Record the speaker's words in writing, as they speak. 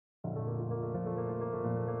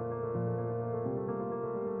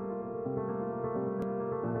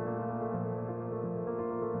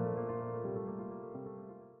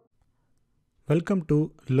Welcome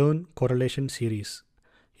to Learn Correlation series,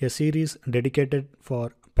 a series dedicated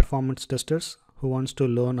for performance testers who wants to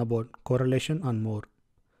learn about correlation and more.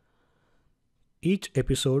 Each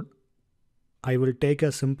episode, I will take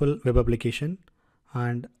a simple web application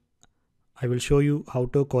and I will show you how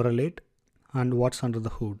to correlate and what's under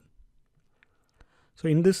the hood. So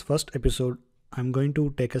in this first episode, I'm going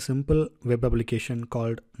to take a simple web application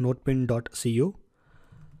called notepin.co.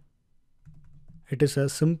 It is a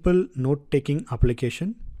simple note-taking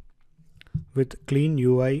application with clean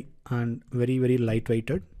UI and very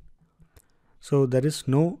lightweighted. So there is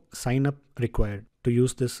no sign up required to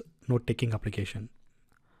use this note-taking application.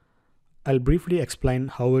 I'll briefly explain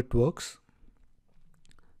how it works.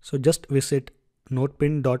 So just visit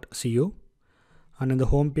notepin.co, and in the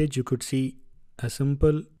home page you could see a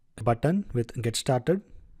simple button with Get Started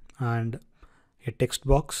and a text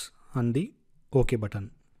box and the OK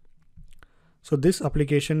button. So this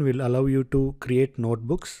application will allow you to create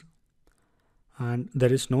notebooks and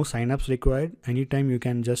there is no signups required. Anytime you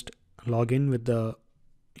can just log in with the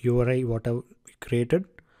URI whatever you created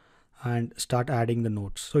and start adding the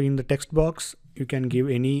notes. So in the text box you can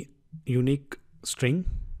give any unique string.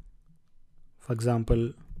 For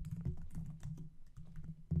example,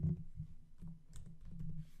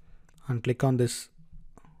 and click on this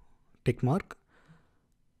tick mark.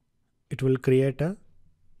 It will create a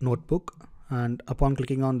notebook, and upon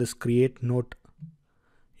clicking on this create note,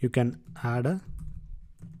 you can add a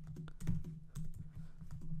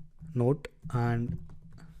note and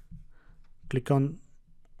click on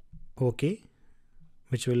OK,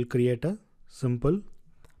 which will create a simple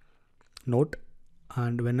note.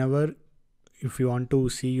 And whenever if you want to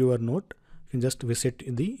see your note, you can just visit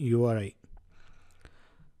the URI.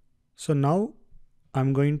 So now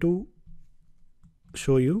I'm going to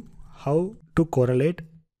show you how to correlate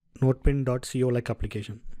notepin.co like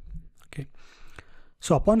application. Okay.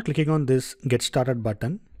 So upon clicking on this Get Started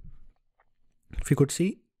button, if you could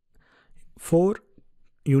see, four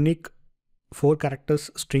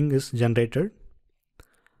characters string is generated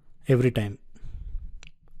every time.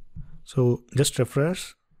 So just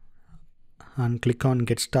refresh and click on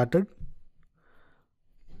Get Started.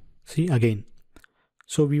 See again.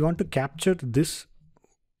 So we want to capture this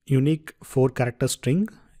unique 4-character string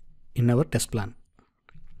in our test plan.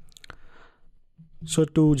 So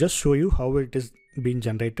to just show you how it is being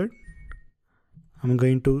generated, I'm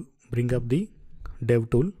going to bring up the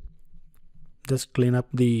dev tool. Just clean up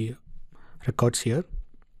the records here.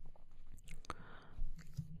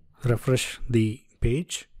 Refresh the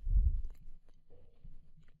page.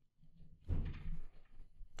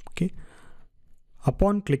 Okay.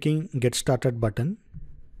 Upon clicking Get Started button,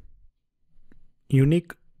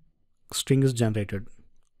 unique string is generated,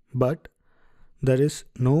 but there is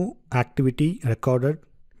no activity recorded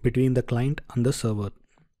between the client and the server.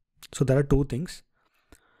 So there are two things.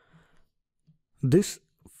 This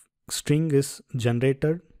string is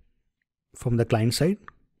generated from the client side,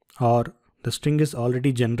 or the string is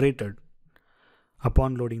already generated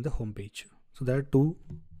upon loading the home page. So there are two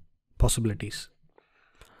possibilities.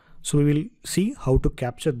 So we will see how to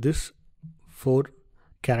capture this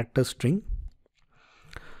 4-character string.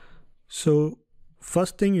 So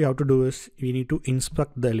first thing you have to do is you need to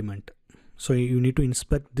inspect the element. So you need to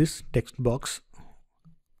inspect this text box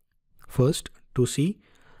first to see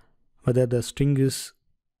whether the string is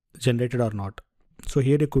generated or not. So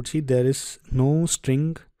here you could see there is no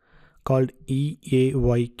string called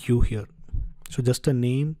EAYQ here. So just a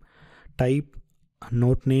name, type, a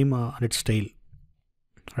note name and its tail,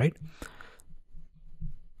 right?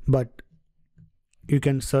 But you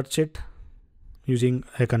can search it using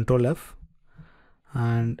a Control F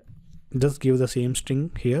and just give the same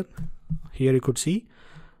string here. Here you could see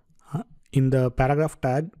in the paragraph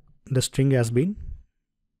tag, the string has been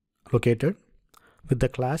located with the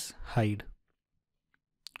class hide.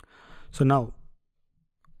 So now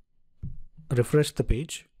refresh the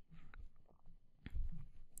page,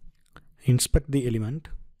 inspect the element.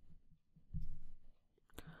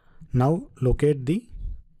 Now locate the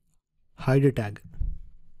hide tag.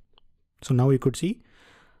 So now you could see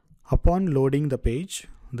upon loading the page,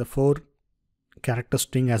 the 4-character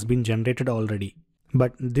string has been generated already.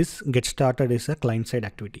 But this Get Started is a client-side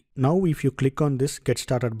activity. Now if you click on this Get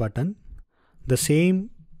Started button, the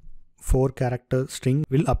same 4-character string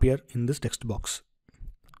will appear in this text box.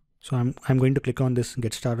 So I'm going to click on this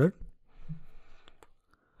Get Started.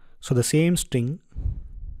 So the same string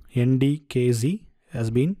ndkz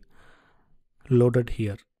has been loaded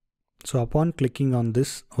here. So upon clicking on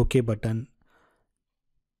this OK button,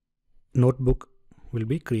 notebook will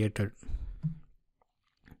be created.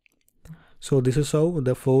 So this is how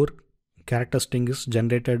the 4 character string is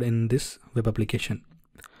generated in this web application.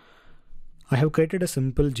 I have created a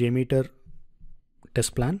simple JMeter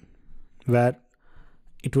test plan where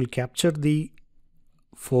it will capture the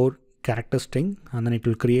 4 character string and then it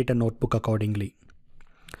will create a notebook accordingly.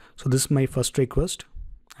 So this is my first request.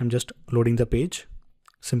 I'm just loading the page,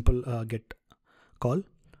 simple get call.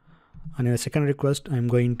 And in the second request, I'm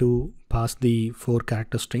going to pass the 4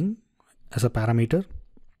 character string as a parameter.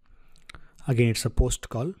 Again, it's a post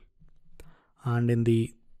call. And in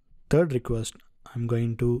the third request, I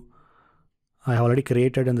have already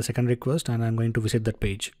created in the second request and I'm going to visit that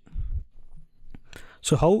page.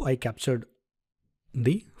 So how I captured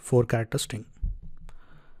the 4 character string.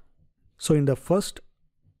 So in the first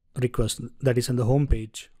request, that is in the home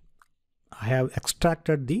page, I have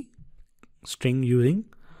extracted the string using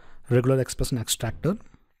regular expression extractor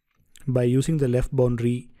by using the left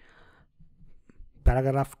boundary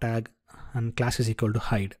paragraph tag and class is equal to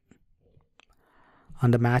hide.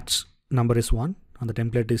 And the match number is 1 and the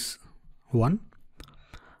template is 1.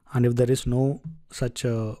 And if there is no such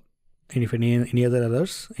if any other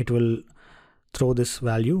errors, it will throw this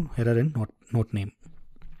value error in note name.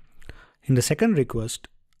 In the second request,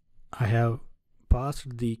 I have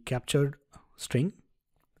passed the captured string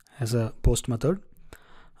as a post method.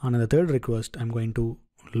 And in the third request, I'm going to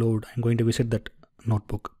visit that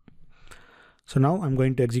notebook. So now I'm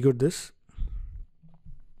going to execute this.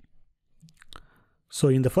 So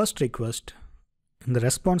in the first request, in the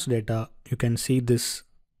response data, you can see this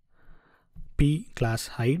p class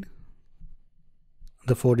hide,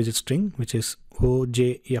 the 4-digit string, which is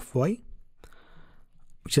OJFY,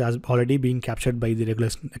 which has already been captured by the regular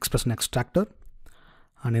expression extractor.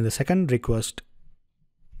 And in the second request,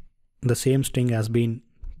 the same string has been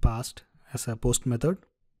passed as a post method.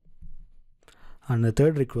 And the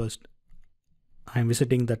third request, I'm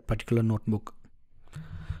visiting that particular notebook.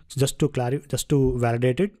 So just to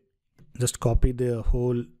validate it, just copy the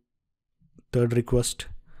whole third request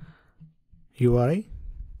URI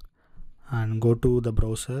and go to the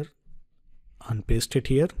browser and paste it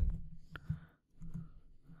here.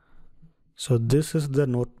 So this is the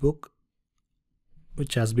notebook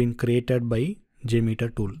which has been created by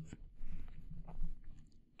JMeter tool.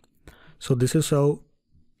 So this is how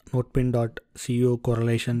notepin.co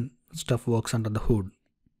correlation stuff works under the hood.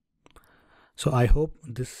 So I hope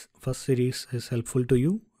this first series is helpful to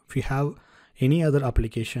you. If you have any other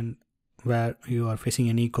application where you are facing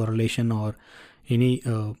any correlation or any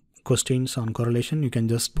questions on correlation, you can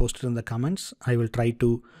just post it in the comments. I will try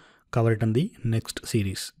to cover it in the next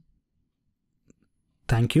series.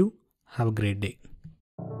 Thank you. Have a great day.